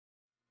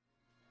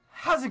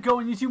How's it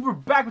going, YouTube? We're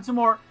back with some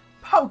more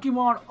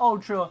Pokemon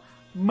Ultra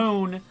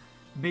Moon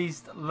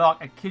Beastlocke.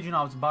 I kid you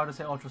not, I was about to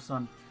say Ultra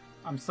Sun.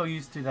 I'm so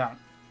used to that.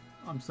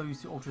 I'm so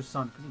used to Ultra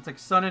Sun because it's like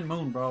Sun and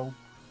Moon, bro.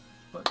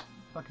 But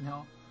fucking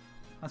hell,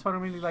 that's why I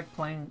don't really like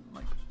playing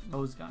like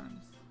those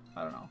games.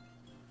 I don't know.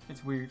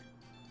 It's weird.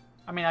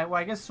 I mean,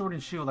 I guess Sword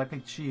and Shield. I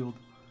picked Shield.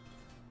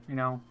 You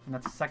know, and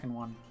that's the second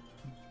one.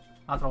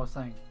 That's what I was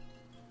saying.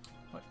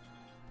 But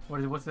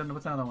what's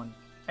another one?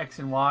 X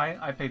and Y.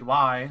 I played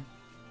Y.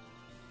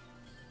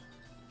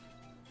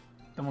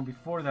 The one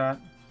before that.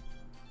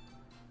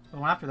 The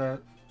one after that.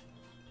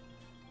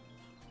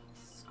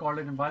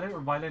 Scarlet and Violet,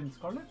 or Violet and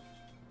Scarlet?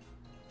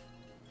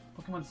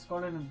 Pokemon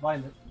Scarlet and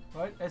Violet,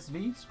 right?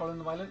 SV, Scarlet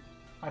and Violet.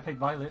 I played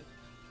Violet.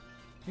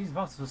 These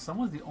votes. So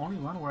someone's the only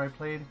one where I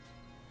played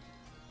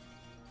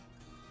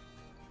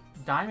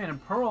Diamond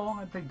and Pearl.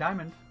 I played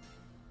Diamond.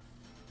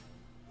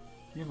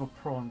 You can go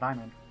Pearl and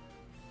Diamond.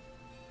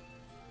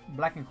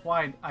 Black and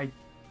White. I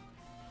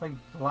played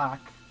Black.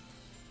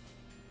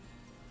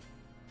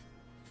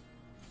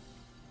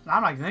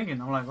 I'm like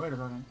thinking. I'm like, wait a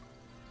second.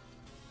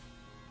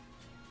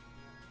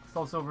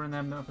 Soul Silver and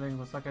them. Everything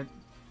looks like it.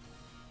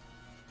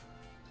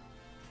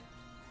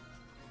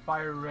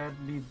 Fire Red,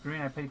 Leaf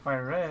Green. I played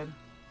Fire Red.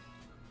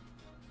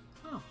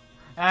 Oh.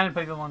 And I didn't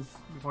play the ones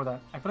before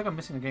that. I feel like I'm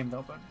missing a game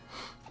though, but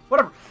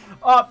whatever.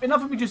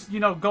 Enough of me just, you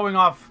know, going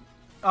off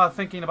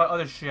thinking about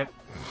other shit.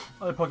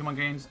 Other Pokemon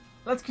games.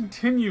 Let's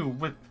continue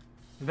with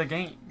the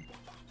game.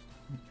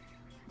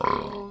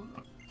 Ugh.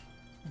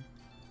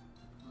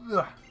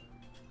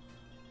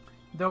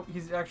 Though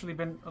he's actually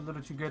been a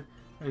little too good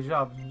at his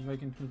job.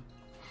 Making food.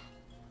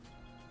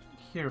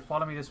 Here,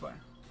 follow me this way.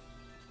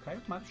 Okay,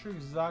 I'm not sure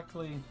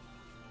exactly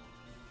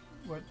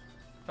what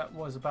that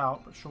was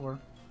about, but sure.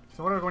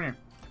 So what are we going here?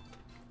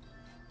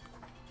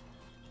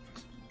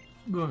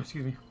 Oh,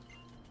 excuse me.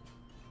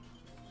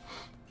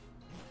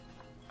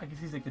 I guess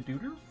he's like the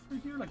duder for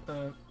here, like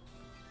the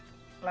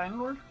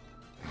landlord.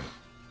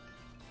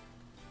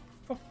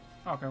 Okay,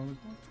 how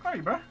are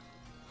you, bruh?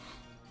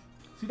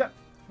 See that?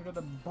 We got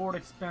the broad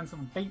expanse of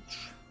a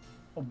beach.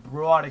 Oh,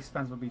 broad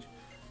expanse of a beach.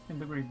 In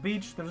the great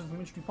beach, there's some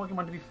interesting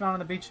Pokemon to be found on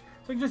the beach.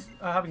 So you're just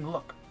having a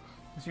look.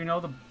 So you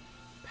know the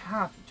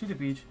path to the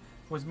beach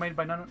was made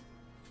by none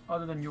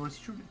other than yours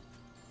truly.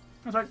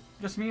 That's right,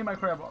 just me and my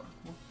crab water.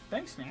 Well,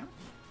 thanks, man.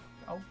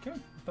 Okay,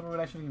 I thought we would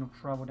actually, you know,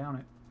 travel down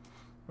it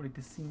for like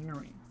the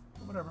scenery.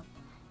 But whatever.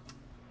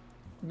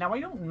 Now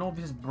I don't know if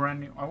this is brand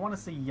new. I want to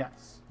say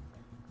yes.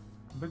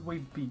 Big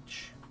Wave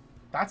Beach.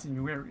 That's a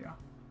new area.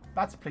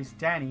 That's a place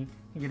Danny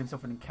can get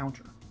himself an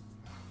encounter.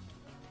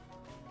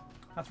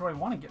 That's where I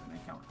want to get an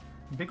encounter.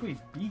 Big Wave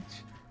Beach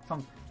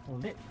sounds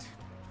lit.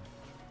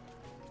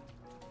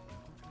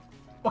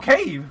 Oh,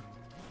 cave!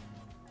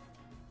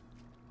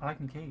 I like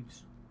in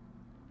caves.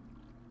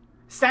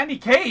 Sandy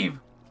Cave!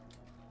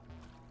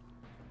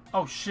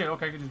 Oh shit,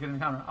 okay, I could just get an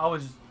encounter. I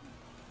was just...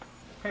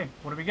 Hey,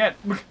 what do we get?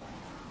 Don't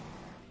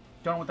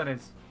know what that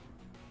is.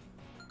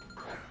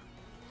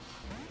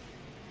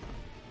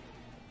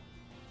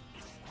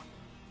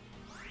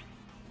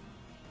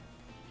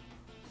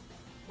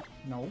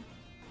 No.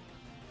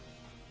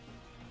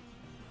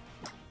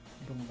 I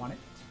don't want it.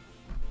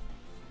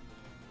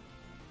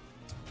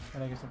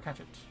 But I guess I'll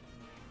catch it.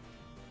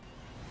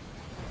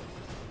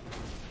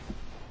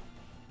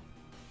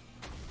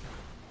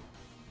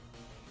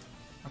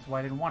 That's why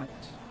I didn't want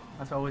it.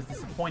 That's why I was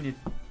disappointed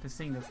to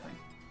seeing this thing.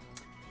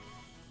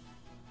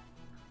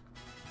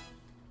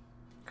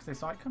 Because I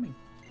saw it coming.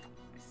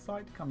 I saw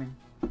it coming.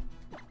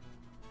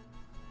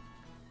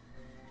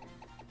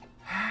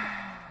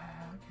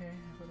 Okay,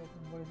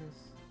 what is this?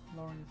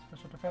 Lowering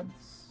special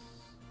defense.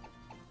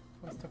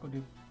 What does Tickle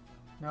do?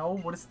 No,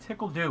 what does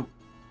Tickle do?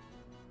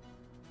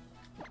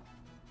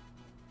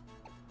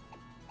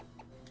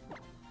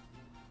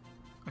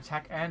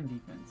 Attack and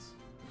defense.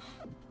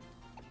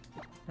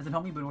 Doesn't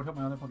help me, but it would help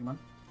my other Pokemon. It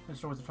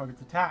restores the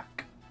target's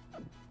attack.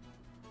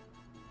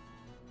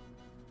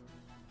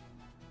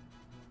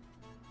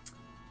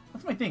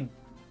 That's my thing.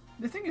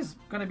 This thing is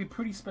going to be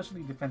pretty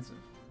specially defensive.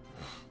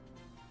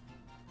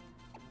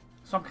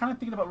 So I'm kind of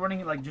thinking about running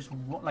it like just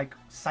like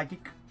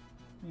Psychic,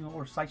 you know,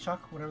 or Psyshock,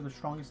 whatever the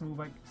strongest move,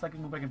 Psychic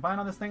move I can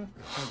find on this thing.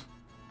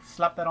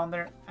 Slap that on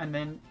there, and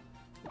then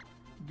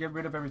get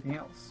rid of everything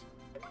else.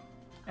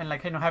 And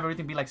like, you know, have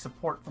everything be like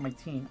support for my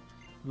team,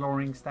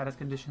 lowering status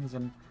conditions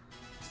and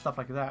stuff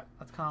like that.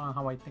 That's kind of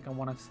how I think I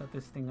want to set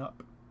this thing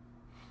up.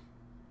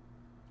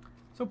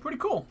 So pretty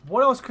cool.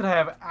 What else could I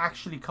have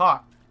actually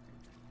caught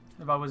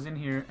if I was in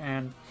here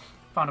and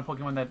found a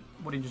Pokemon that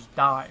wouldn't just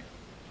die?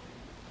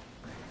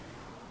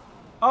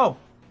 Oh,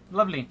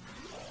 lovely.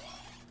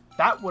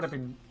 That would have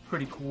been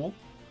pretty cool.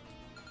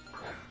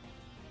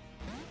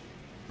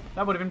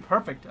 That would have been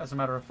perfect, as a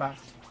matter of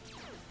fact.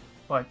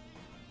 But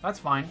that's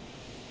fine.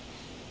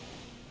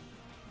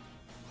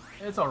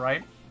 It's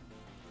alright.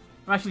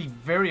 I'm actually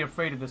very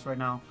afraid of this right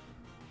now.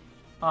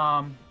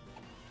 I'm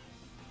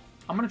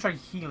gonna try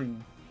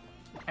healing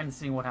and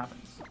seeing what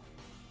happens.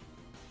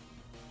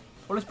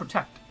 Or let's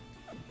protect.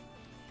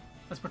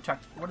 Let's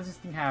protect. What does this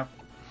thing have?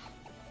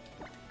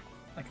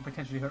 that could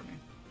potentially hurt me.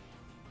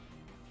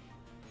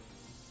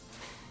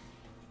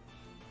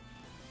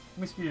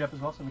 Let me speed it up as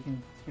well so we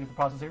can speed up the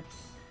process here.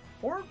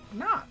 Or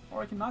not.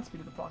 Or I can not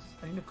speed up the process.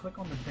 I need to click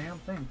on the damn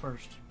thing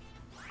first.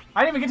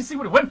 I didn't even get to see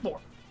what it went for.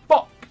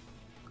 Fuck!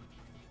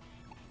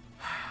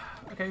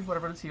 Okay,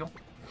 whatever, let's heal.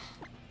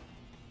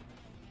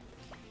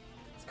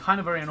 It's kind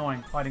of very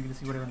annoying if I didn't get to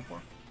see what it went for.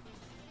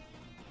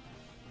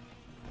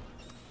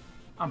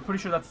 I'm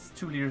pretty sure that's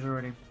 2 liters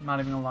already. I'm not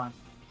even gonna lie.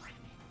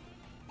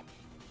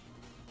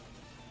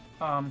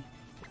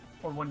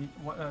 Or when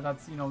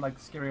that's, you know, like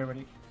scary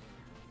already.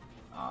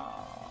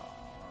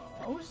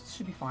 Oh, this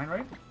should be fine,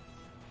 right?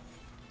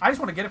 I just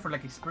want to get it for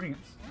like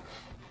experience.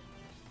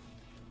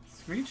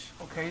 Screech,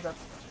 okay, that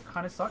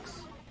kind of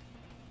sucks.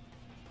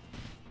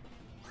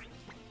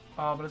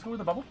 But let's go with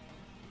the bubble.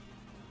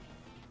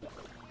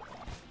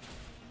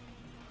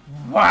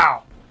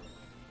 Wow!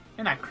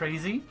 Isn't that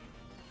crazy?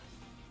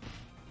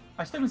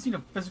 I still haven't seen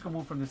a physical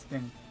move from this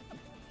thing.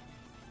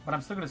 But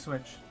I'm still gonna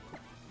switch.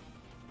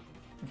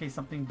 In case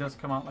something does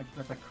come out like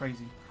that's like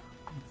crazy.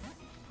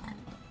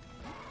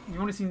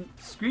 You've only seen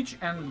Screech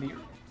and Leer.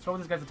 So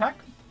this guy's attack.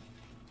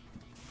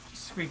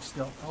 Screech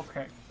still.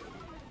 Okay.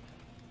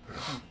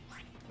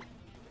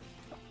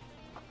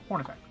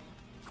 Horn attack.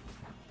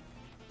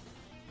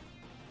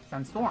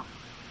 Sandstorm.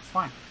 It's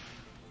fine.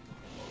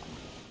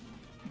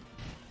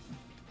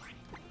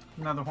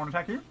 Another horn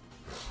attack here.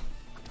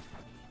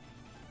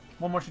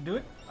 One more should do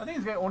it. I think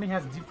this guy only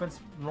has defense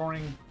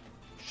roaring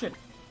shit.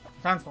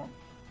 Sandstorm.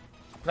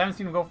 I haven't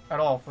seen him go at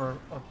all for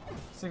a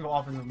single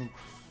offensive move.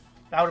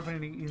 That would have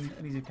been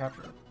an easy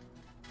capture.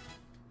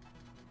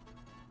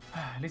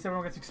 At least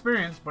everyone gets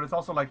experience, but it's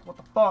also like, what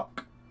the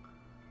fuck?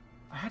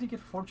 I had to get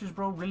Fortress,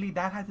 bro? Really?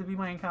 That had to be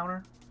my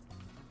encounter?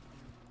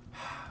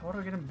 What do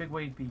I get in Big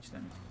Wave Beach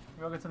then?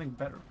 Maybe I'll get something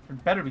better.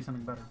 It better be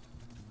something better.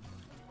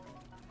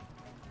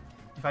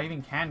 If I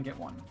even can get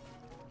one.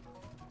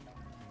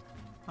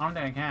 I don't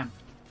think I can.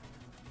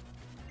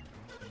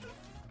 Do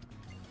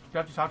you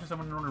have to talk to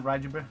someone in order to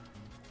ride you, bro?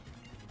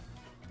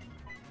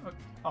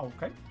 Oh,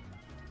 okay.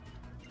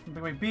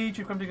 Big Wave Beach,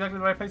 you've come to exactly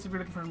the right place if you're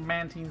looking for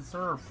Mantine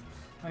Surf.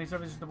 Mantine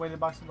Surf is just the way the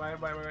box is right.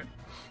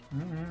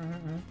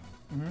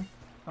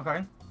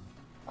 Okay.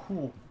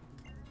 Cool.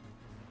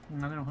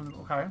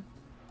 Okay.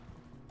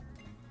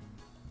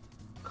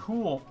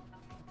 Cool.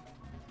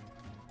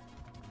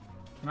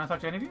 Can I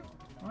talk to any of you?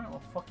 Alright,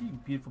 well, fuck you,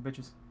 beautiful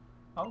bitches.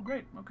 Oh,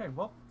 great. Okay,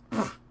 well.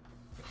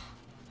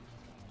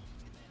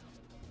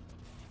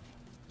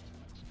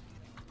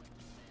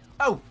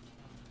 Oh!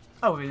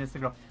 Oh, it's the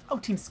girl. Oh,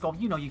 Team Skull,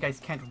 you know you guys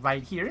can't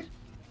ride here.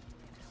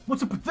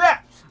 What's up with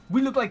that?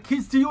 We look like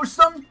kids to you or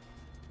something?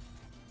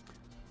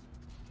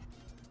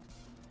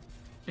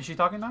 Is she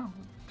talking now?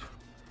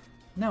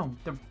 No,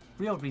 the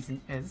real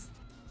reason is...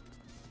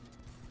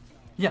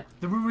 Yeah,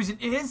 the real reason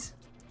is...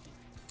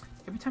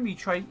 Every time you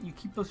try, you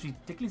keep those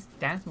ridiculous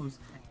dance moves,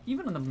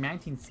 even on the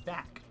Mantine's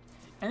back.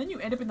 And then you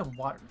end up in the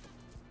water.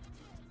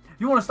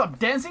 You wanna stop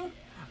dancing?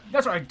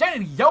 That's our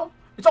identity, yo!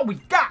 It's all we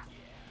got!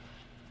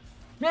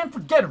 Man,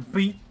 forget it,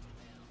 B.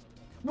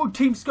 We're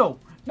Team Skull.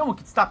 No one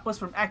can stop us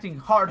from acting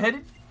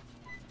hard-headed.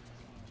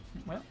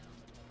 Well.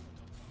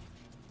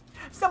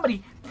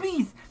 Somebody,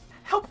 please,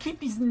 help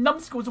keep these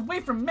numbskulls away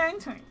from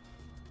Mantine.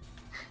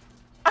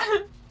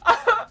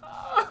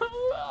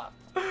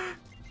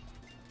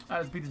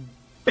 Let's beat these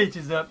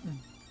bitches up.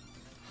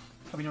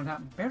 Have we known how?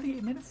 Barely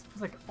 8 minutes?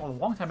 Feels like a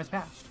long time has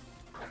passed.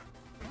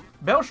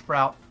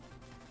 Bellsprout.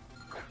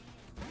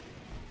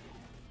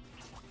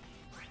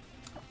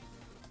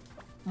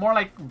 More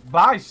like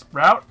bye,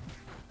 Sprout.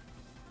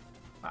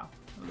 Wow,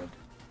 good.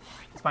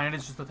 It's fine, it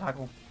is just a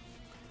tackle.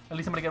 At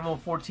least I'm gonna get level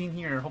 14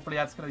 here. Hopefully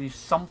that's gonna do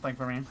something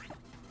for me.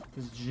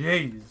 Because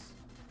jeez.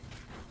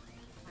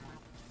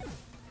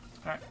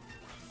 Alright.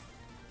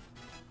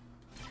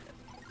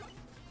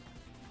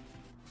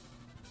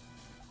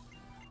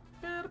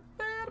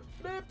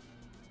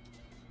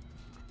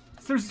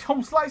 Seriously,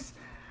 home slice?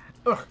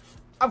 Ugh,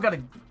 I've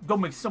gotta go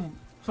make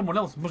someone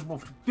else miserable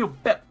to feel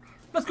better.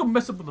 Let's go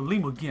mess up with the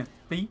Lima again,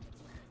 B.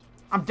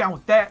 I'm down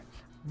with that.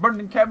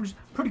 Burning cabbage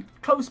pretty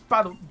close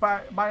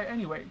by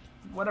anyway.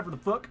 Whatever the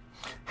fuck.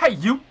 Hey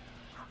you!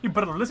 You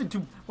better listen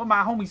to what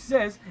my homie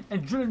says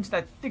and drill into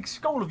that thick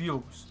skull of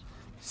yours.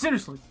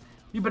 Seriously,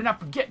 you better not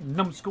forget,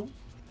 numbskull.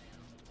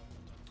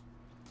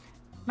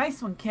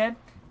 Nice one, kid.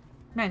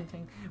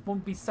 Mantine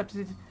won't be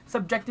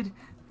subjected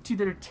to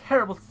their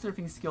terrible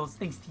surfing skills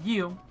thanks to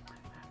you.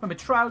 From a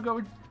trial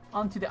goer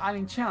onto the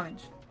island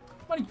challenge.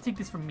 Why don't you take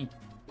this from me?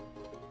 Oh,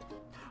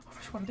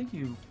 freshwater, thank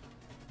you.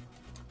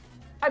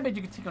 I bet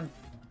you could take on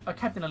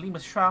Captain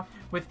Alima's trial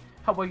with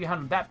how well you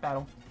handled that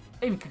battle.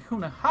 Even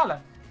Kakuna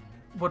Hala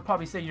would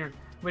probably say you're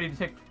ready to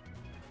take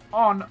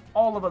on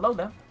all of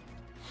Alola.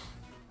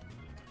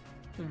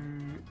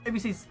 If he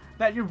says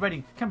that you're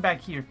ready, come back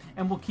here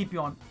and we'll keep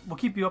you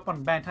up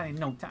on Mantine in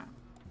no time.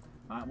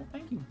 Alright, well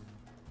thank you.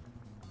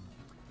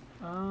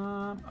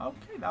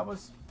 Okay, that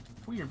was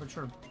weird, but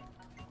sure.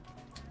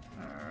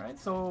 Alright,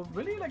 so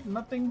really like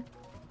nothing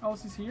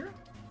else is here?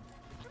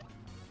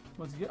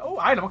 What's good? Oh,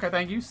 item, okay,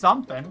 thank you.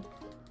 Something.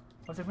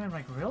 I was like, man,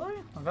 like, really?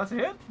 Like, that's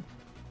it?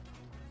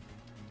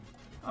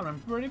 I'm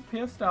pretty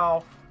pissed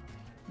off.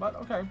 But,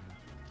 okay.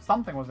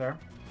 Something was there.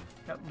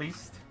 At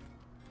least.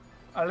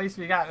 At least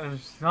we got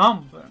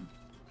something.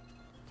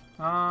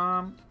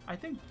 I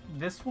think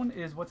this one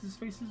is what's his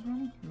face's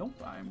room? Nope,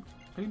 I'm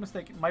pretty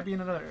mistaken. Might be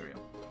in another area.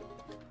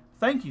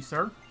 Thank you,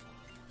 sir.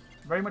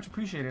 Very much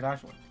appreciated,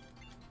 actually.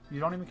 You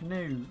don't even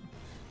know.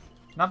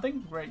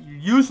 Nothing? Great. You're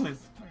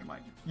useless.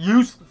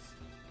 Useless.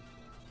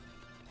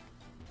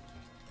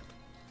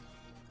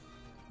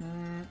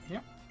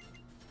 Yeah.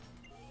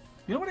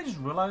 You know what I just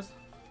realized?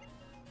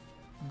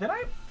 Did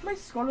I play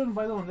Scarlet and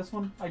Violet on this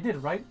one? I did,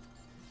 right?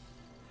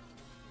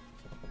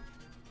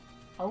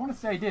 I want to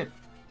say I did.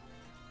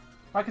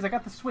 Right, because I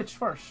got the Switch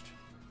first.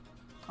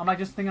 I'm like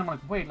just thinking, I'm like,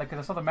 wait, like,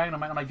 because I saw the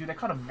Magnemite, I'm like, dude, I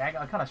caught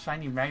a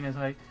shiny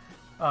Magnemite,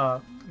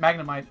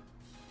 Magnemite,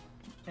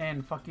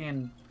 and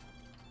fucking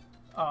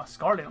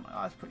Scarlet. I'm like,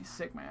 oh, that's pretty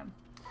sick, man.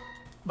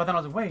 But then I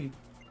was like, wait,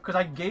 because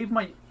I gave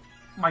my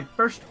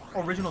first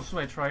original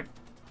Switch, right?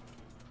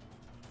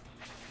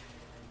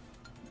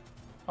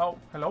 Oh,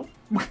 hello?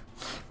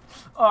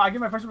 I gave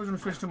my first original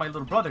Switch to my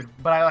little brother,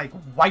 but I like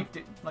wiped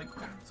it, like,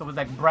 so it was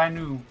like brand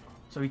new,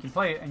 so he can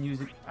play it and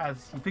use it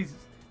as he pleases.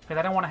 Because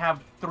I don't want to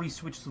have 3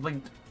 Switches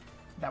linked.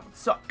 That would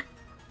suck.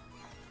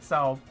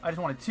 So I just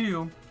wanted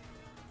 2,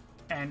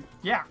 and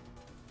yeah.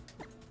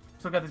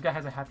 So glad this guy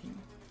has a happy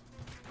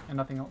and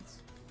nothing else.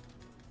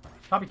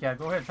 Copycat,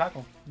 go ahead,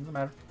 tackle. Doesn't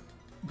matter.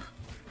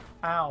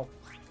 Ow.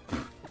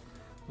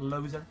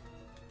 Loser.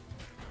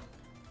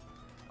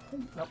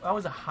 That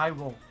was a high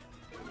roll.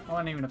 That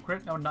wasn't even a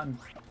crit. No, nothing.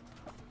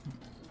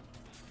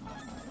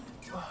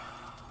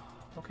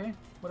 Okay,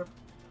 whatever.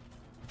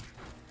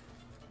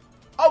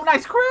 Oh,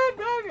 nice crit!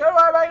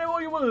 Right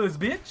where you was,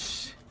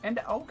 bitch. And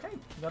okay,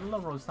 you got a low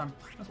roll this time.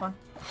 That's fine.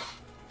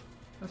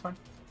 That's fine.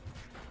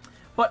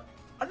 But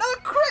another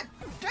crit!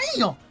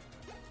 Damn!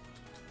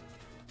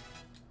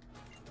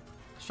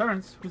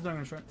 Insurance? Who's doing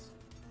insurance?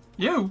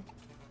 You!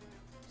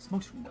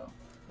 Smoke screen though.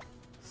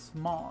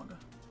 Smog.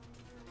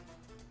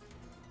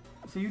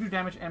 So you do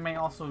damage and may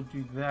also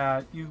do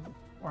that. You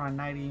are on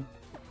 90.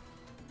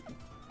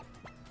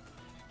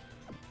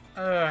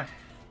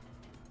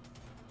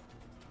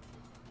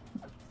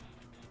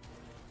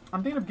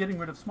 I'm thinking of getting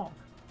rid of Smog.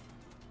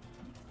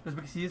 Just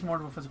because he is more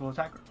of a physical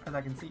attacker, as I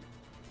can see.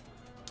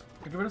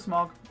 Get rid of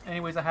Smog.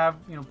 Anyways, I have,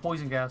 you know,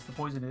 poison gas to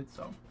poison it,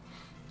 so.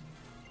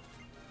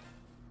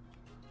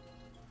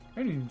 I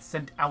didn't even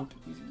send out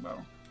using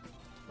bow.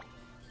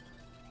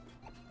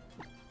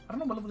 I don't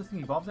know what level this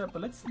thing evolves at,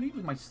 but let's lead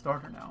with my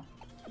starter now.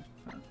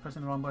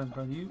 Pressing the wrong button,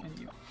 bro. You and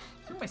you.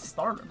 Let's my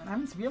starter,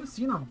 man. We haven't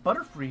seen her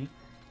Butterfree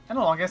in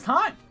the longest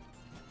time.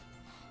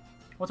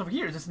 What's over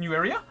here? Is this a new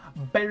area?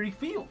 Berry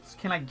Fields.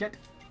 Can I get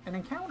an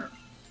encounter?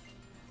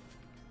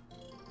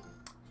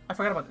 I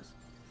forgot about this.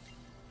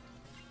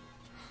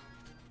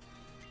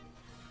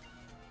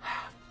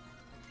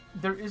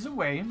 There is a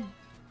way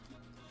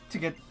to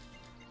get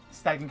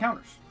static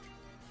encounters.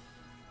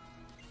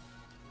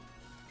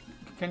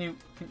 Thank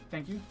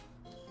you.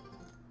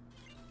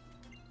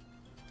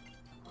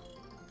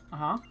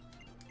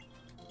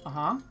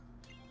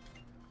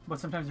 But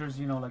sometimes there's,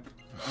 you know, like,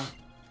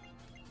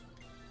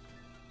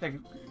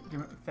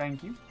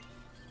 thank you.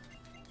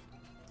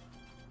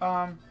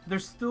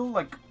 There's still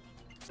like,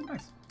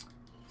 nice.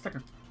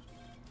 Second.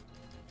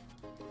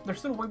 There's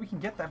still a way we can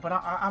get that, but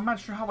I'm not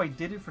sure how I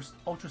did it for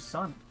Ultra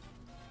Sun.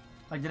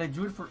 Like, did I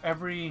do it for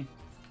every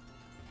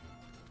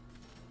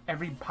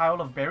pile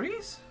of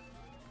berries?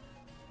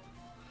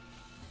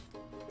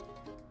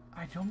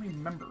 I don't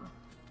remember.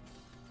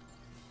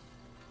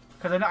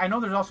 Because I know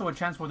there's also a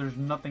chance where there's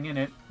nothing in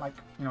it, like,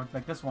 you know,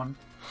 like this one.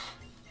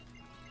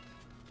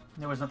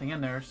 There was nothing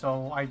in there,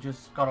 so I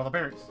just got all the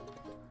berries.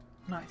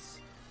 Nice.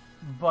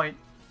 But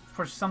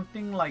for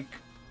something like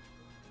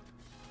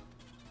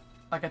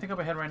I think up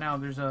ahead right now,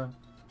 there's a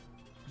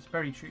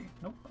berry tree.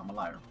 Nope, I'm a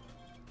liar.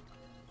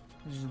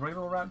 This is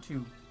regular route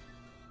 2.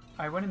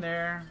 I went in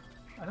there.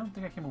 I don't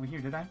think I came over here,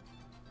 did I?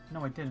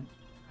 No, I didn't.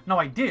 No,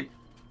 I did!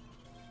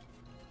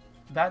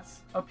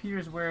 That's up here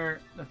is where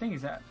the thing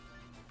is at.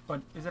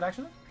 But is it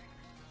actually?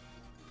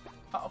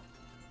 Uh-oh.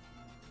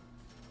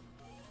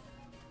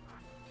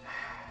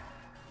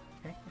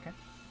 Okay.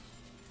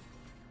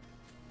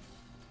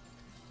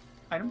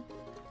 Item?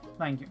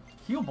 Thank you.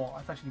 Heal ball.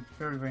 That's actually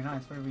very, very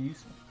nice. Very, very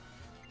useful.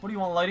 What do you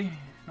want, lady?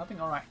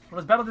 Nothing? Alright. Well,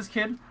 let's battle this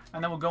kid,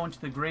 and then we'll go into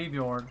the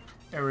graveyard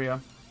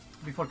area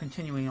before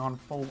continuing on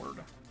forward.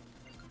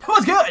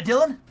 What's good,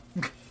 Dylan?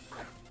 I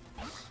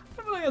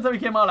feel like that's how he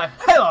came out like,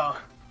 hello!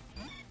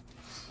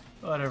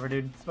 Whatever,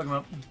 dude. Let's fuck him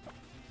up.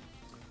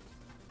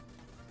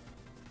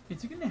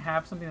 Is he gonna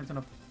have something that's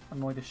gonna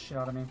annoy the shit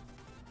out of me?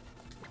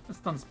 A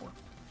stun spore.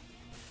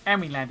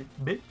 And we landed,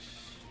 bitch.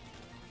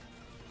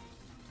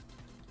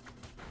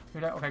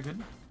 Hear that? Okay,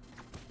 good.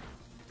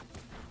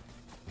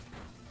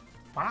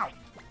 Wow.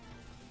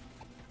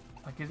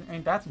 Like,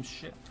 ain't that some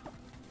shit?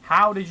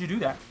 How did you do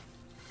that?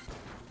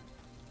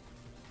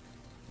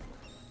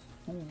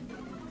 Ooh,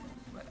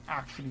 that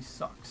actually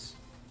sucks.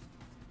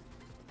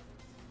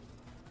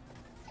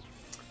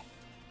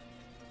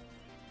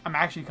 I'm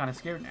actually kind of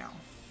scared now.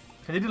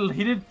 Because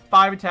he did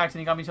 5 attacks and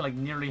he got me to like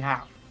nearly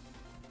half.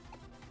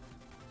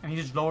 And he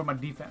just lowered my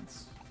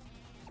defense.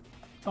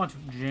 On to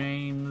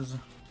James.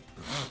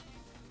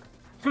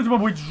 Go to my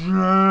boy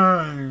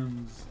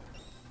James.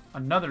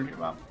 Another leer.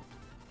 Wow.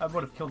 I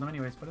would have killed him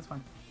anyways, but it's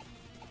fine.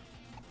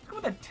 Let's go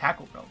with that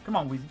tackle, bro. Come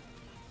on, Weezy.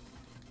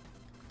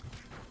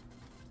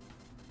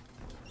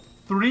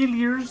 3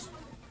 leers.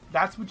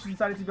 That's what you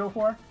decided to go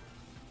for?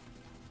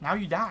 Now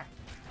you die.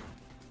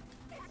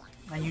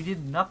 And you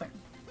did nothing.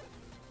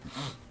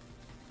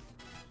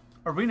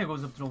 Arena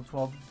goes up to level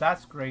 12.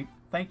 That's great.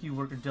 Thank you,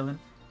 Worker Dylan.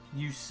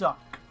 You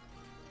suck.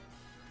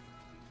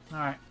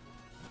 Alright.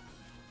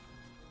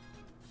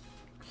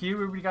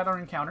 Here we got our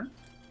encounter.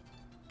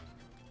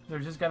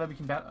 There's this guy that we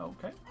can battle.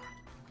 Okay.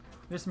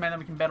 This man that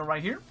we can battle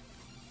right here.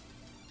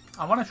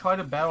 I want to try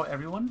to battle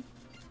everyone.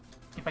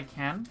 If I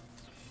can.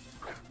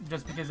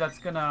 Just because that's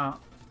gonna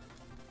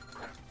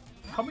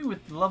help me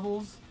with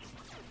levels.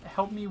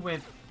 Help me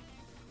with...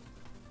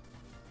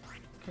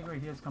 Okay,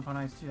 great. He has Compound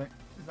Eyes too. That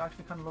is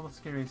actually kind of a little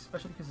scary.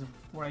 Especially because of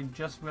where I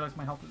just realized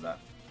my health is at.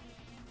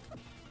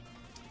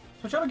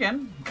 Switch out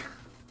again.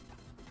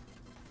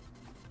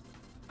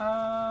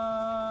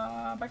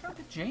 Back down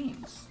to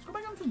James. Let's go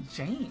back down to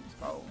James,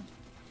 bro.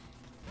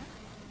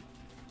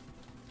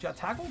 Jet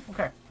tackle?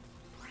 Okay.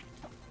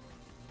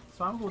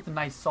 So I'm gonna go with the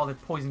nice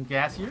solid poison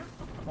gas here.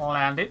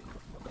 Land it.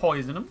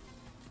 Poison him.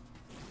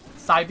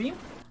 Side beam.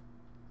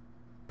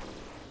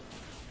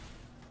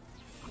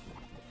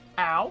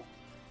 Ow.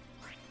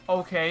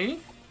 Okay.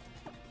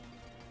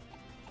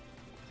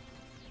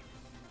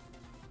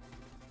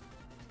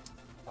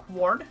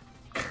 Quard.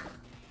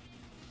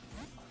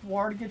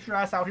 Quard, get your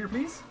ass out here,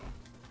 please.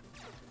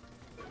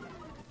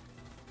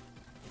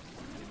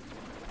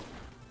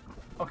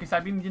 Okay,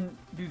 side beam didn't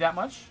do that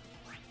much.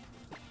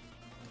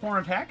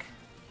 Horn attack.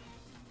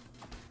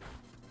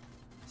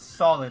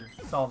 Solid,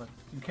 solid.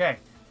 Okay.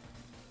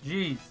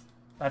 Jeez,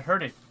 that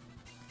hurt it.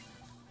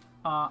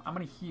 I'm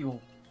gonna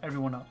heal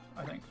everyone up,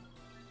 I think.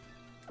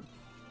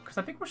 Because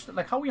I think we're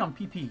like, how are we on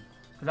PP?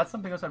 Because that's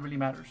something else that really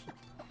matters.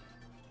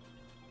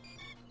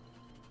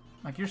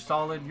 Like, you're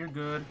solid, you're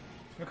good.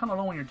 You're kind of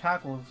low on your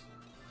tackles,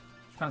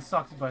 which kind of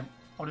sucks, but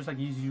I'll just like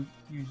use you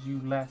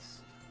less,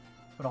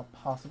 if at all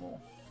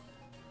possible.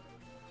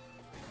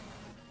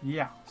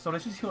 Yeah, so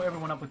let's just heal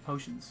everyone up with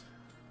potions.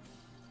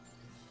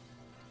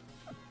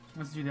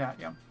 Let's do that,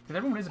 yeah. Because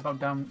everyone is about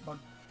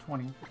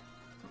 20.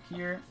 So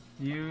here,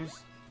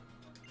 use.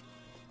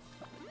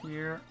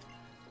 Here.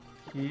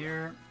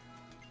 Here.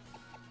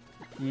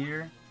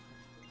 Here.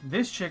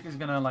 This chick is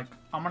gonna like,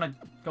 I'm gonna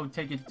go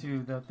take it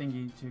to the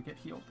thingy to get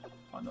healed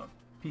on the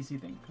PC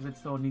thing, because it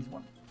still needs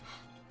one.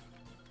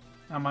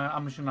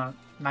 I'm just not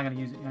gonna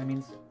use it, you know what I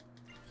mean?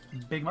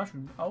 Big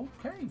mushroom.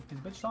 Okay, this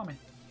bitch saw me.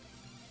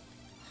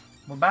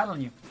 We're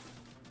battling you.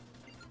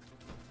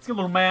 Let's get a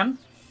little man.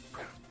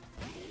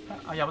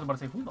 Oh yeah, I was about to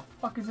say, who the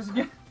fuck is this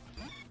again?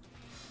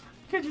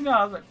 Kid you not,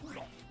 I was like, who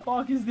the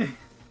fuck is this?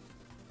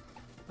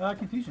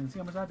 Confusion, see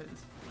how much that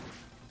is.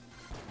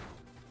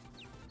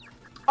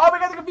 Oh, we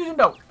got the confusion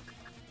though!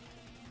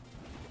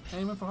 And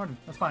he went for harder.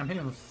 That's fine, I'm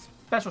hitting with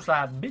special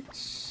side,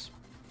 bitch.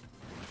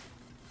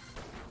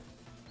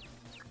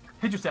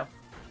 Hit yourself.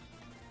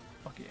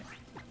 Fuck yeah.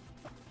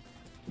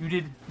 You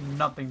did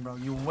nothing, bro.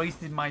 You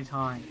wasted my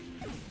time.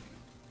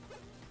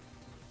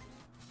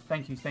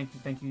 Thank you,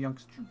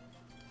 youngster.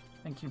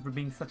 Thank you for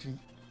being such an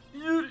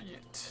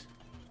idiot.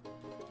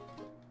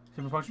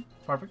 Super potion,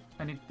 perfect.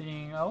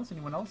 Anything else?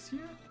 Anyone else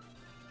here?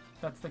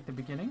 That's like the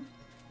beginning.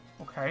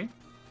 Okay.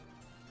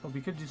 But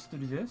we could just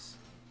do this.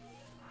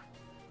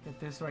 Get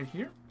this right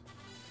here.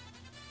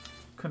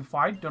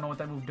 Confide. Don't know what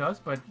that move does,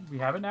 but we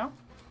have it now.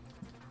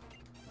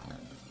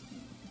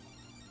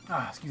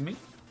 Excuse me.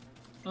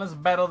 Let's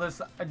battle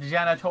this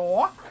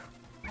janitor.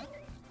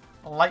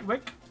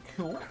 Lightwick.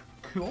 Cool.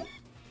 Cool.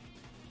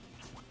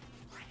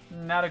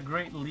 Not a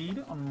great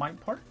lead on my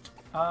part.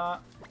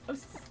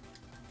 Osis.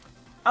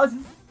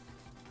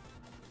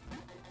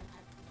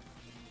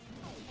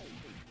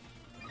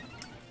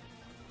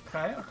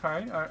 Okay,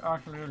 okay.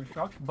 Actually, really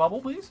shocked. Bubble,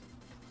 please.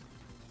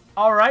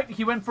 Alright,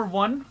 he went for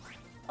 1.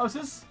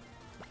 Osis.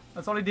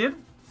 That's all he did.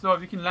 So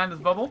if you can land this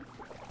bubble.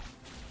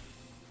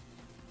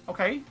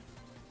 Okay.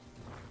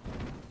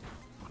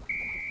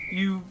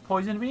 You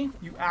poisoned me,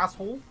 you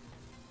asshole.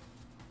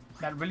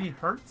 That really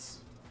hurts.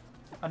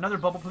 Another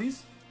bubble,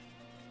 please.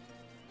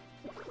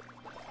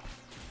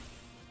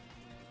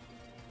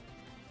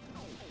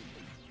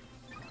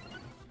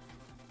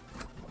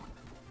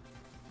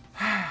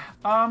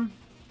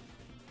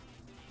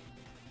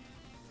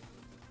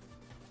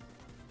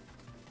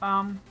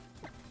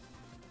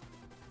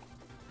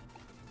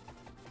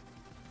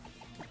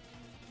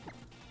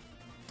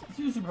 Let's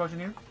use a super potion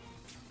here.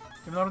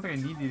 Even though I don't think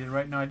I needed it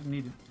right now, I didn't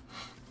need it.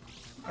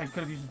 I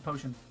could have used the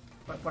potion,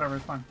 but whatever,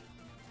 it's fine.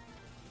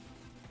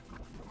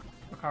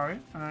 Akari,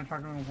 and then I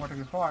target him with Water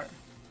Fire.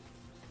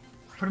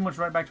 Pretty much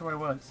right back to where I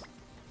was.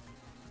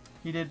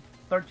 He did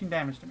 13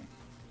 damage to me.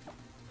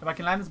 If I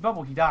can land this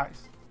bubble, he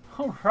dies.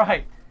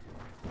 Alright.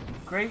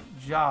 Great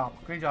job.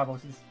 Great job,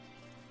 Osis.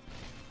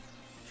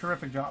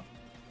 Terrific job.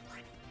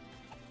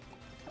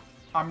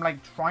 I'm like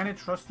trying to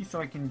trust you so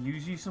I can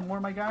use you some more,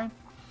 my guy.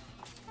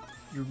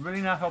 You're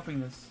really not helping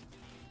this.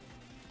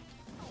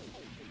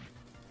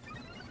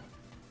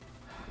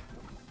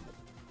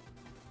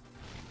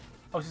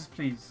 Osis,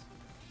 please.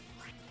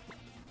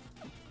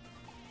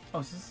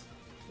 Osis,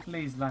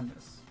 please land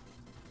this.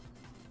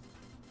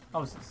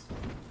 Osis.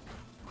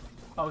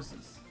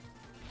 Osis.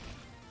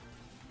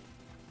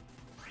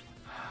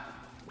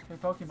 Okay,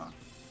 Pokemon.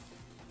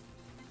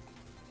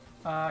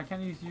 I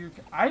can't use you.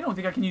 I don't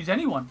think I can use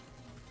anyone.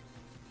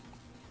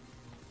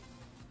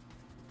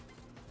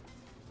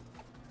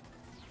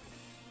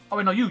 Oh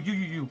wait, no,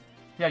 you.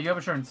 Yeah, you have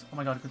insurance. Oh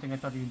my god, good thing I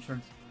thought you had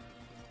insurance.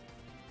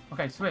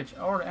 Okay, switch.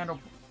 Or and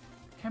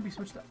can't be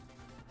switched up.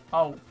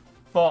 Oh,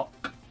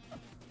 fuck.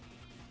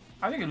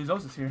 I think I lose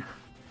Osis here.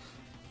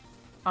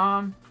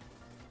 I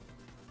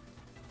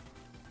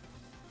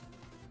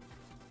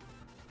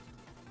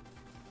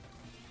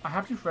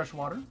have to fresh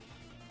water.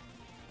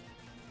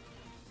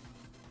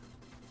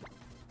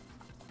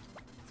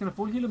 It's gonna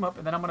full heal him up,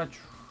 and then I'm gonna.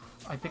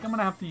 I think I'm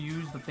gonna have to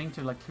use the thing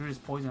to like clear his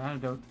poison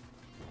antidote,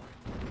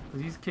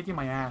 because he's kicking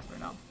my ass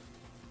right now,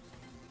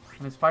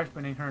 and his fire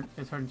spin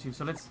is hurting too.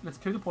 So let's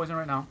clear the poison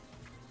right now.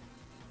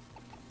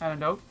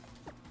 Antidote.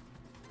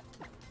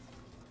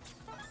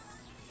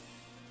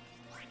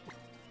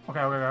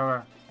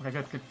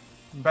 Okay, good.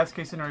 Best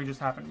case scenario just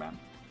happened, man.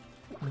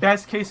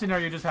 Best case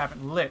scenario just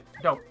happened. Lit.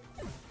 Dope.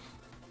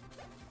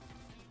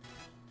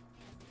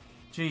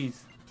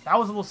 Jeez. That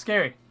was a little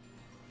scary.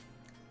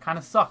 Kind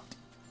of sucked.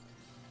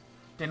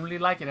 Didn't really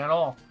like it at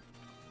all.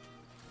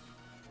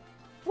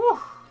 Woo!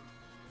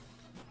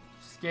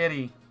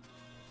 Scary.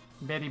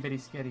 Very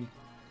scary.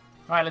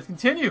 Alright, let's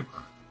continue.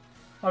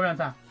 Are we on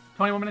time?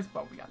 20 more minutes?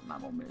 But we got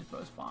 9 more minutes,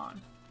 but it's fine.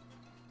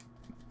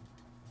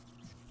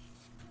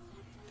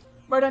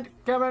 Verdant,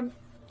 Kevin,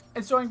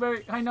 it's showing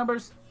very high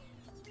numbers.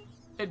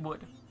 It would.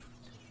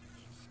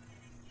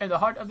 In the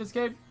heart of this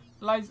cave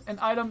lies an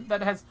item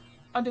that has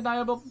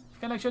undeniable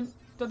connection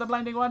to the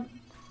Blinding One.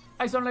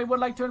 I certainly would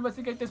like to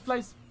investigate this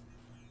place.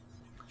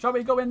 Shall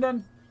we go in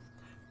then?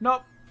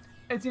 Nope.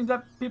 It seems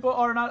that people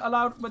are not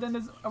allowed within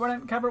this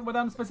verdant cavern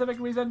without specific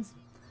reasons.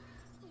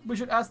 We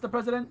should ask the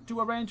president to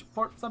arrange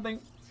for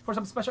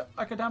some special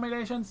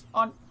accommodations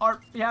on our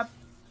behalf.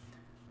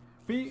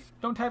 We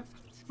don't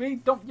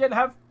yet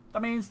have the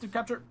means to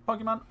capture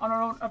Pokemon on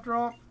our own, after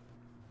all.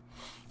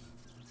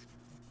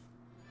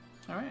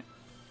 Alright.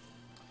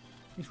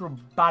 These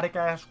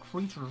robotic-ass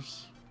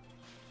creatures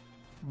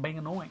being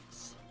annoying.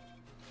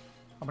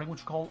 I'll bring what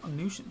you call a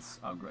nuisance.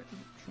 Oh, great.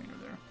 There's a trainer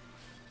there.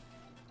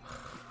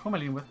 Who am I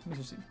leading with?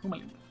 Mr. C. Who am I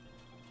leading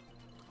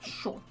with?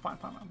 Sure. Fine.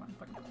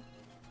 Fucking go.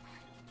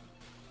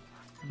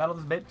 Battle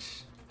this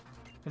bitch.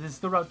 This is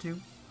still Route 2.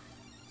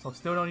 So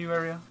still no new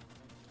area.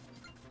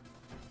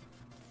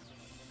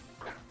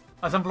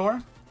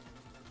 Sunflower.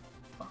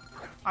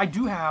 I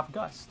do have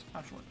Gust,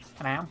 actually.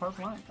 And I am part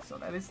flying, so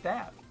that is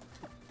stab.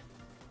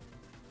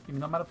 Even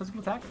though I'm not a physical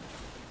attacker.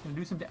 Gonna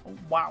do some damage. Oh,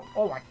 wow.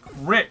 Oh, I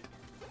crit.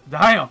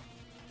 Damn.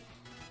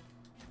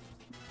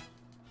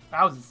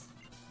 Thousands.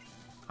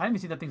 I didn't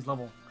even see that thing's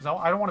level. Because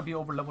I don't want to be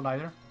over leveled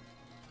either.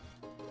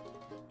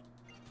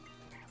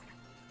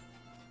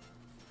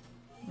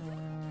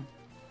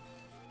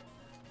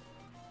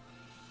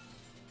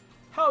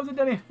 How is it,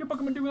 Danny? Your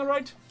Pokemon doing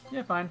alright?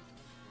 Yeah, fine.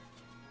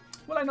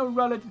 Well, I know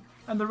Rowlet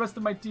and the rest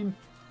of my team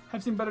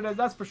have seen better days,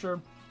 that's for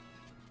sure.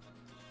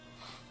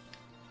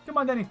 Come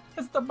on, Danny.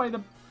 Let's stop by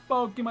the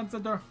Pokémon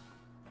Center.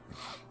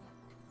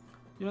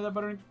 You know that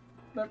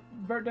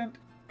verdant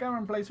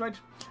cavern place, right?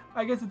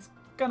 I guess it's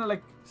kind of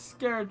like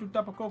scared to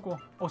Tapu Koko.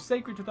 Or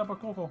sacred to Tapu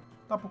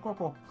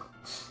Koko.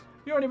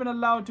 You aren't even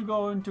allowed to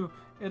go into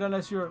it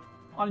unless you're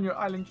on your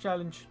island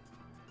challenge.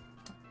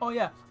 Oh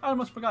yeah, I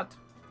almost forgot.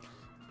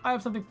 I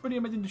have something pretty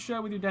amazing to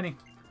share with you, Danny.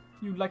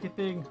 You lucky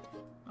thing.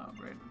 Oh,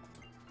 great.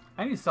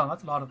 I need to sell.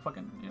 That's a lot of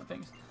fucking,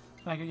 things.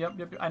 Thank you.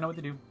 Yep. I know what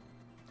to do.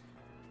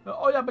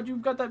 Oh yeah, but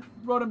you've got that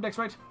Rotom Dex,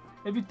 right?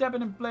 If you tap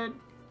it and play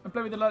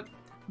with it a lot,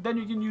 then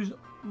you can use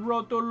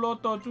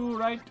Roto-Loto too,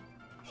 right?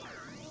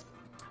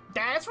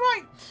 That's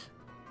right.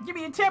 Give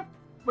me a tip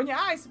when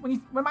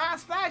my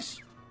eyes flash.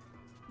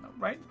 No,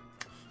 right?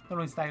 Don't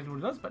know exactly what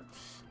it does, but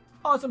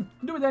awesome.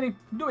 Do it, Danny.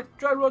 Do it.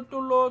 Try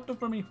Roto-Loto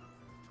for me.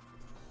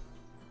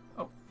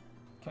 Oh,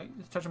 okay.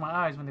 Just touching my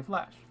eyes when they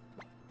flash.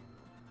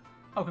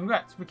 Oh,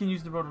 congrats. We can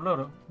use the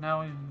Roto-Loto.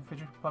 Now in the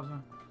feature pops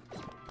on.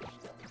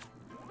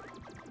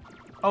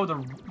 Oh, the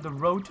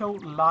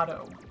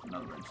Roto-Lotto, in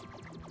other words.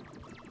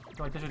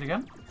 Do I touch it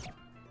again?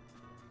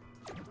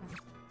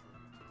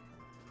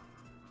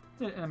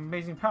 An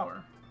amazing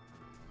power.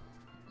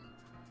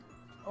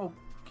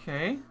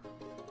 Okay.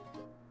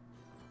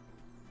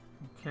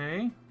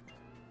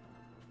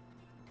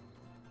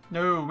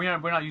 No, we're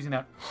not using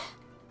that.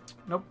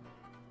 Nope.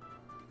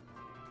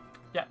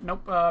 Yeah,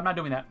 nope. I'm not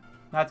doing that.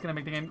 That's gonna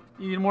make the game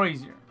even more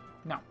easier.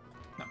 No.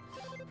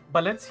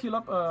 But let's heal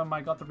up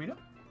my Gothorita.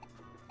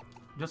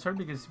 Just her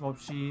because, well,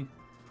 she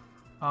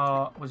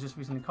was just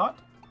recently caught.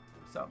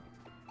 So,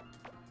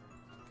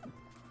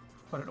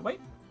 put it away.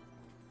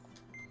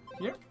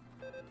 here.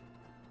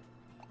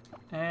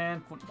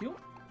 And full heal.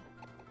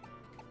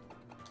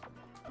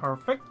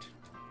 Perfect.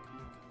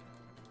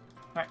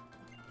 Alright.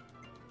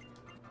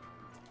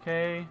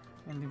 Okay,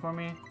 anything for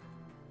me?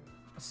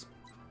 A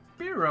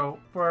Spearow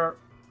for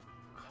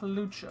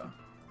Halucha.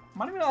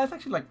 Might even that's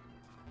actually like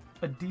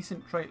a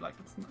decent trait. Like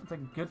it's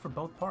like good for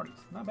both parties.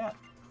 Not bad.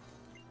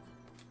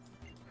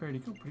 Pretty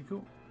cool, pretty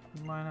cool.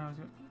 Mine is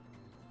good.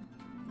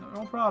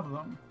 No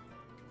problem.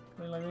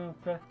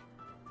 Okay.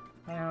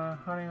 How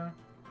do you?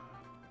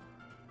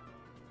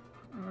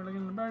 We're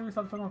looking in the bag. We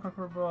saw the Pokemon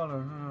for a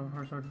brawler.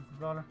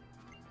 Brawler.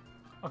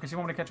 Okay, so you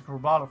want me to catch a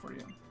Brawler for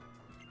you?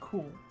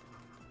 Cool.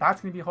 That's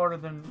gonna be harder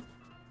than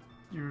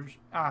you're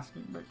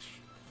asking,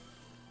 bitch.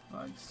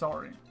 Like,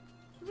 sorry.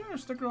 Is there a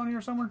sticker on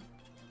here somewhere?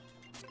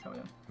 Hell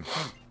yeah.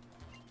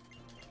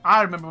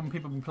 I remember when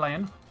people been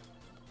playing.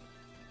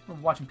 We're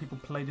watching people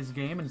play this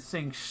game and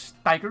sing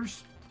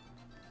stikers.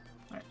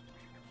 Alright.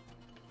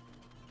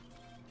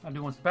 I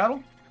do wants to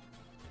battle.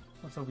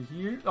 What's over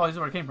here? Oh, this is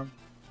where I came from.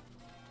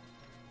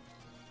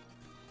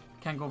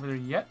 Can't go over there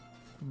yet.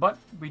 But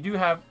we do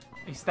have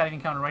a static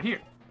encounter right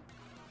here.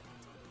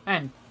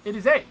 And it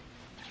is a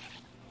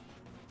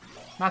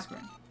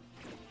Masquerain.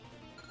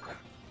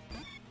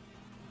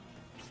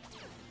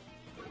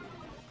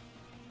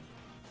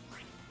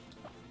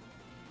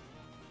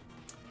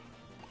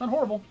 Not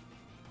horrible.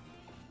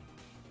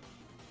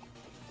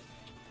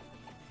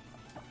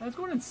 Let's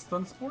go ahead and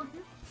stun sport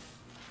here.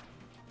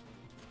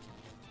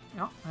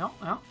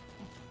 Yeah.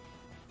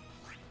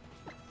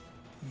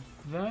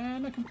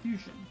 Then a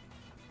confusion.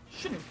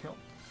 Shouldn't kill.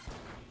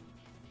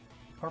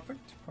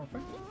 Perfect.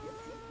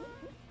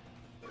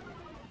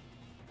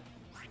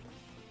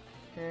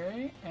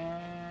 Okay,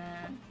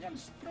 and yeah,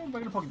 just throw a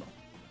regular Pokeball.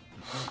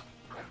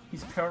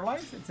 He's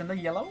paralyzed. It's in the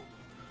yellow.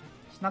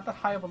 It's not that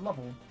high of a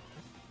level.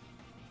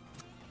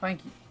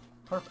 Thank you.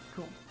 Perfect.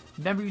 Cool.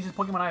 Never uses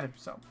Pokemon either,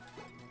 so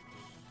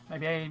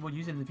maybe I will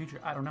use it in the future.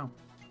 I don't know.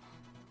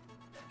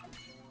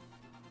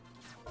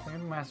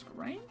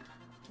 Masquerain.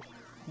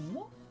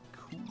 Cool.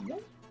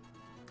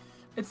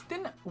 Its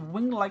thin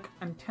wing-like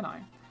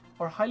antennae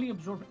are highly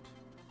absorbent.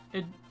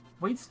 It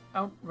waits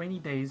out rainy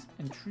days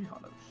in tree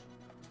hollows.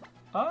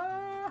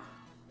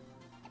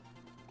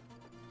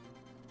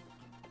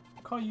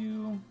 Call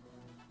you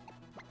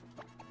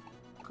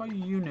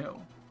you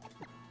know.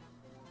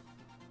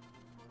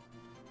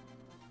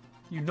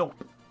 You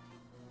nope.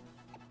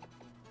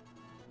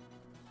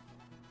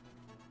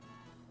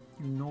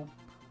 You nope.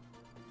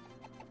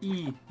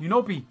 E. You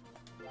nope. You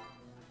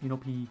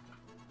nope. You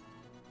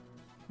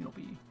nope.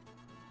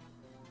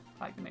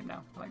 I like the name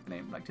now. I like the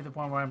name, like to the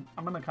point where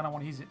I'm gonna kind of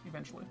want to use it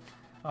eventually.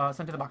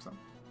 Send to the box then.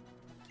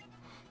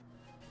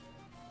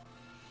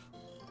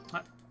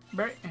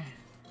 Berry.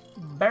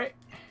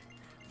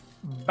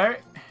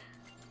 Perfect.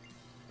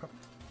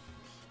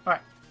 All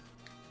right.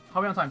 How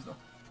are we on time still?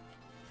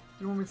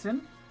 3 more minutes in.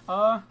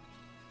 You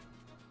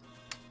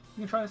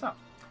can try this out.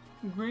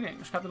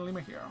 Greetings, Captain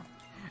Lima here,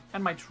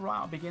 and my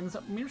trial begins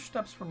mere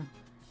steps from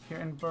here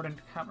in Verdant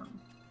Cavern.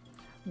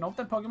 Note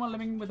that Pokemon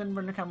living within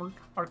Verdant Cavern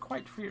are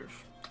quite fierce.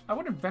 I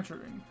wouldn't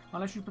venture in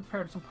unless you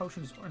prepared some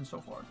potions and so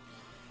forth.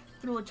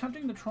 Through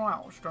attempting the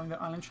trials during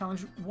the Island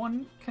Challenge,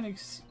 one can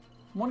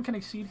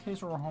exceed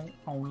his or her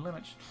own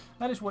limits.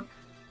 That is what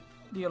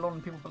the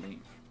Alolan people believe.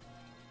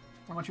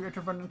 And once you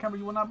enter Verdant Cavern,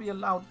 you will not be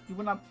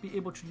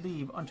able to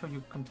leave until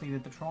you've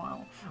completed the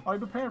trial. Are you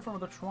prepared for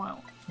the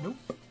trial? Nope.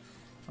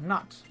 I'm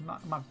not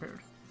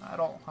prepared at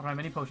all. I don't have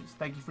any potions.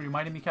 Thank you for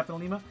reminding me, Captain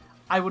Lima.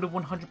 I would have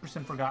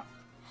 100% forgot.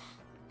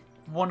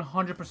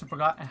 100%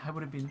 forgot, and I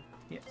would have been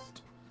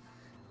pissed.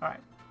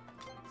 Alright.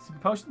 Some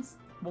potions.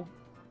 We'll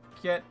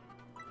get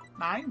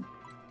 9. How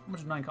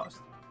much does 9 cost?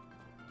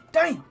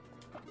 Damn!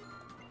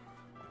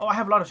 Oh, I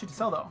have a lot of shit to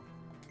sell, though.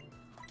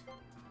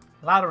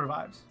 A lot of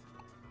revives.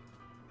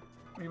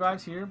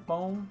 Revives here.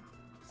 Boom.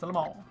 Sell them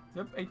all.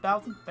 Yep,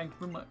 8,000. Thank you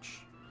very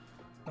much.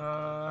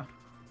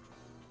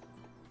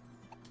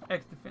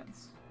 X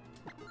defense.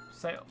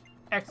 Sale.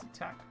 X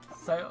attack.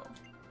 Sale.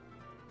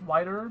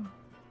 White herb.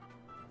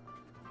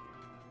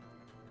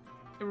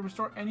 It will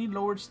restore any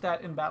lowered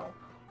stat in battle.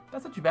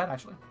 That's not too bad,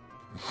 actually.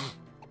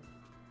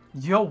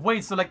 Yo,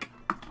 wait, so like,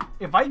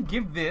 if I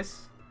give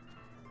this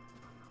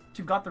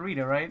to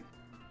Gothorita, right?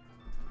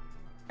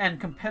 And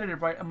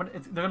competitive, right?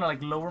 They're gonna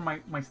like lower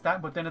my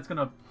stat, but then it's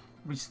gonna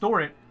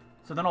restore it.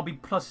 So then I'll be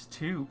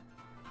 +2.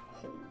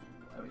 Oh,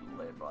 I mean,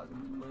 lit, bro.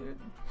 Lit.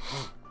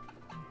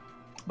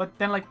 But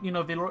then, like, you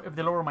know, if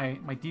they lower my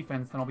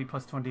defense, then I'll be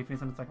 +2 on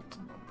defense, and it's like,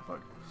 what the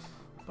fuck.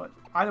 But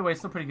either way,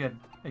 it's still pretty good.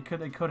 It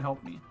could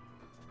help me.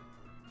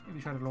 If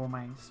you try to lower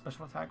my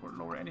special attack or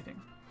lower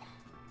anything,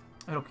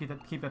 it'll keep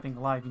that thing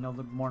alive, you know, a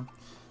little bit more.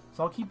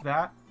 So I'll keep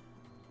that.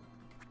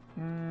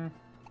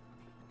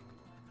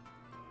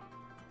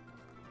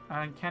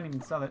 I can't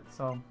even sell it,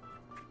 so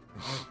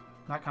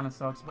that kind of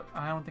sucks. But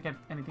I don't think I have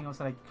anything else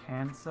that I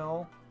can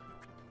sell.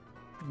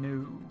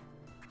 No.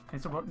 Can I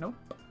still go? Nope.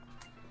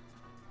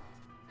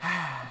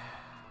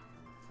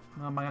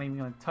 No, I'm not even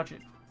gonna touch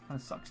it. Kind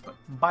of sucks. But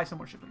buy some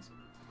more shit, please.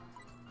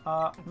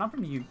 Not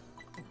from you.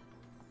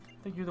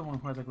 I think you're the one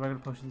who has like regular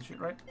potions and shit,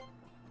 right?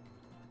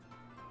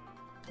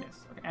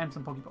 Yes. Okay, and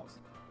some Pokeballs.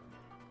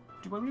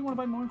 Do I really want to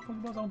buy more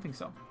Pokeballs? I don't think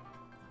so.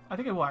 I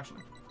think I will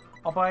actually.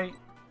 I'll buy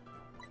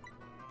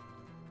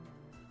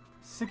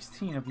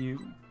 16 of you.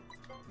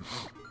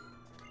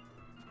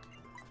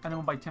 And then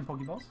we'll buy 10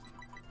 Pokeballs.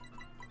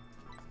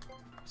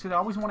 So I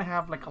always want to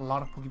have like a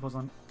lot of Pokeballs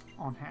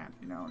on hand,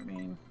 you know what I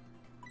mean?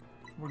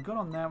 We're good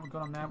on that, we're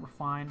good on that, we're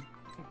fine.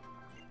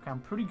 Okay, I'm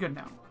pretty good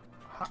now.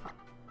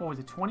 What was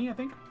it, 20 I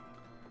think?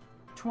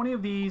 20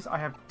 of these, I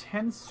have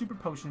 10 super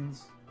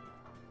potions.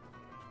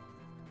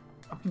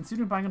 I'm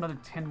considering buying another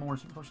 10 more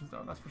super potions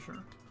though, that's for sure.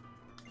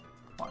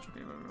 Watch,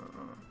 okay,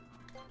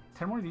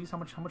 10 more of these, how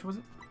much was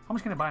it? How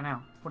much can I buy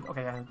now?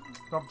 Okay, I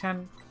drop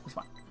 10, that's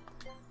fine.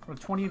 For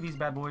 20 of these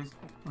bad boys,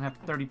 I'm gonna have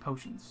 30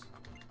 potions.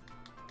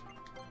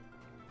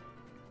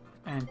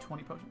 And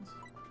 20 potions.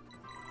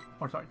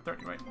 Or sorry,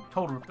 30, right?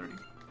 Total of 30.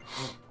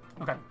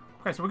 Okay.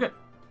 Okay, so we're good.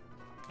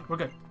 We're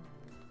good.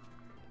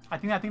 I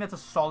think that's a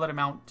solid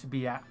amount to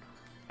be at.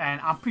 And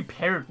I'm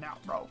prepared now,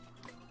 bro.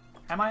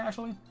 Am I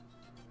actually?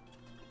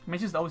 I mean,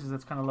 it's just Osis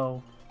that's kind of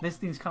low. This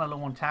thing's kind of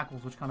low on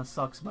tackles, which kind of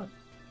sucks, but...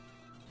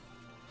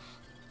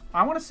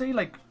 I want to say,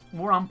 like,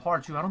 we're on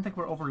par, too. I don't think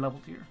we're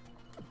over-leveled here.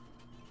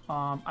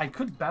 I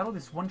could battle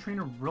this one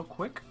trainer real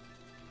quick.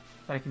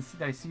 That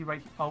I see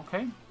right...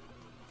 Okay.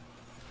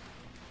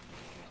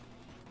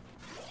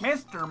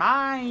 Mr.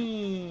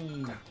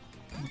 Mime!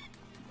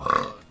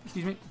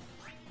 Excuse me.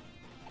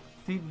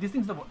 See, this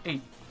thing's level 8,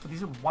 but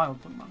these are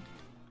wild Pokemon.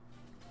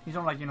 These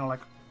aren't like, you know, like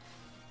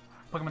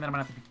Pokemon that I'm gonna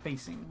have to be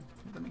facing,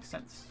 if that makes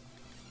sense.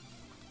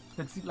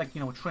 That's like,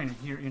 you know, a trainer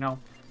here, you know.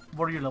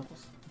 What are your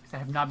levels? Because I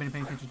have not been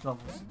paying attention to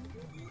levels.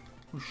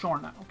 Who's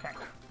short now? Okay.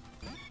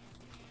 I'm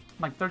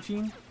like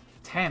 13?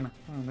 10.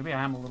 Maybe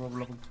I am a little over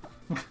leveled.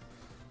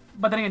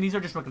 But then again, these are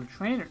just regular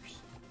trainers.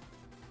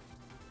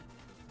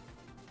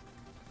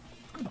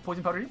 The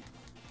poison powder here.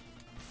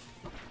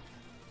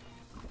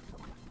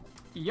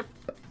 Yep.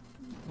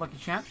 Lucky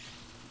chance.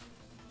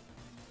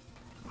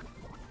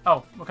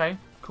 Oh, okay.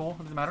 Cool.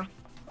 Doesn't matter.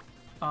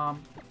 We're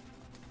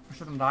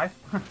still gonna die.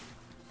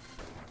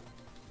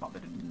 Oh, they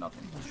did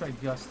nothing. Let's try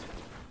Gust.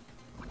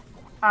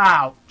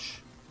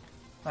 Ouch!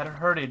 That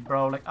hurted,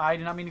 bro. Like, I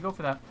did not mean to go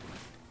for that.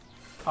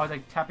 I was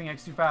like tapping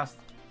X too fast.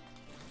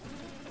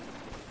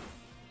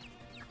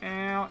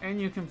 Ow,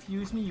 and you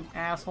confused me, you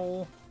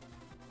asshole.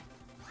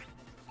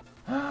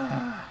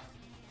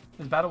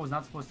 This battle was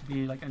not supposed to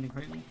be like anything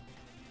crazy.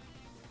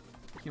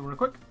 Okay, real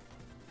quick.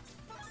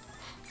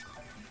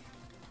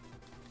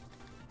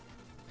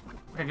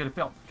 Okay, good, it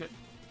failed. Good.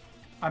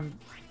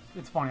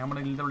 It's funny, I'm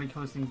gonna literally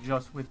kill this thing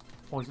just with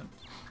poison.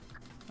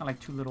 And like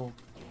 2 little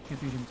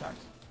confusion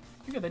attacks.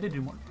 Okay, they did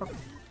do more. Perfect.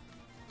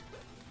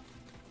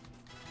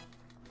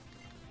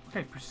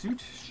 Okay, pursuit,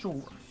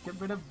 sure. Get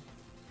rid of...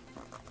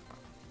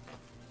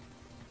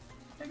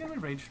 Yeah, get rid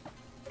of rage.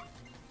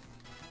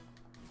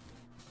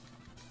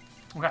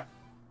 Okay.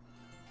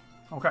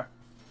 Okay.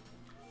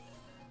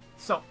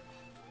 So,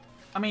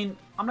 I mean,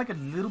 I'm like a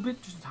little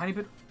bit, just a tiny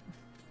bit,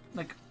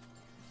 like,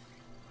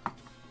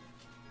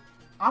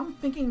 I'm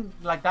thinking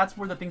like that's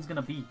where the thing's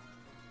gonna be.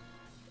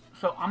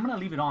 So I'm gonna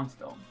leave it on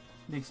still,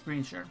 the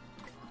experience share.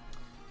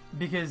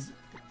 Because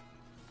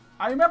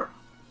I remember,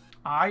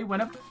 I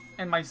went up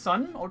and my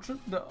son, no,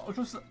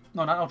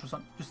 not Ultra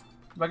Sun, just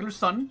regular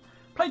Sun,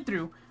 played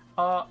through.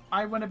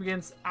 I went up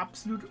against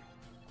absolute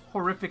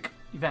horrific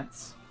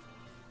events.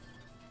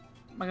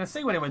 I'm not gonna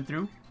say what I went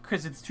through,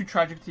 because it's too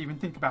tragic to even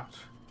think about.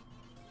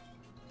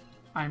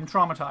 I'm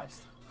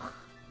traumatized.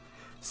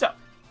 So,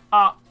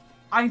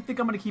 I think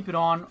I'm gonna keep it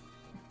on.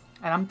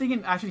 And I'm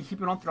thinking actually keep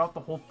it on throughout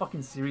the whole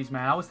fucking series,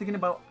 man. I was thinking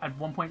about at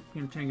one point,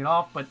 you know, turning it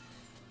off, but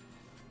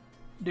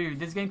dude,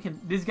 this game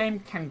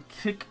can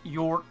kick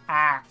your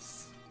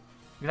ass.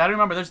 Because I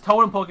remember there's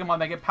totem Pokemon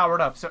that get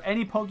powered up. So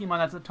any Pokemon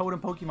that's a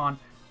totem Pokemon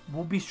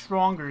will be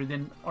stronger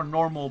than a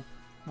normal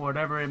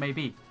whatever it may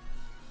be.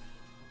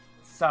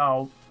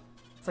 So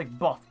it's like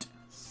buffed.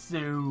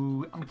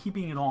 So I'm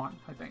keeping it on,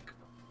 I think.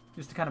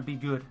 Just to kind of be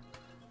good.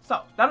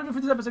 So that'll do it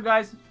for this episode,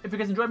 guys. If you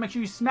guys enjoyed, make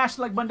sure you smash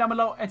the like button down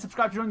below and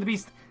subscribe to join the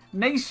Beast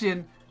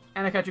Nation.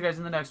 And I'll catch you guys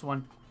in the next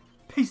one.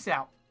 Peace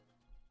out.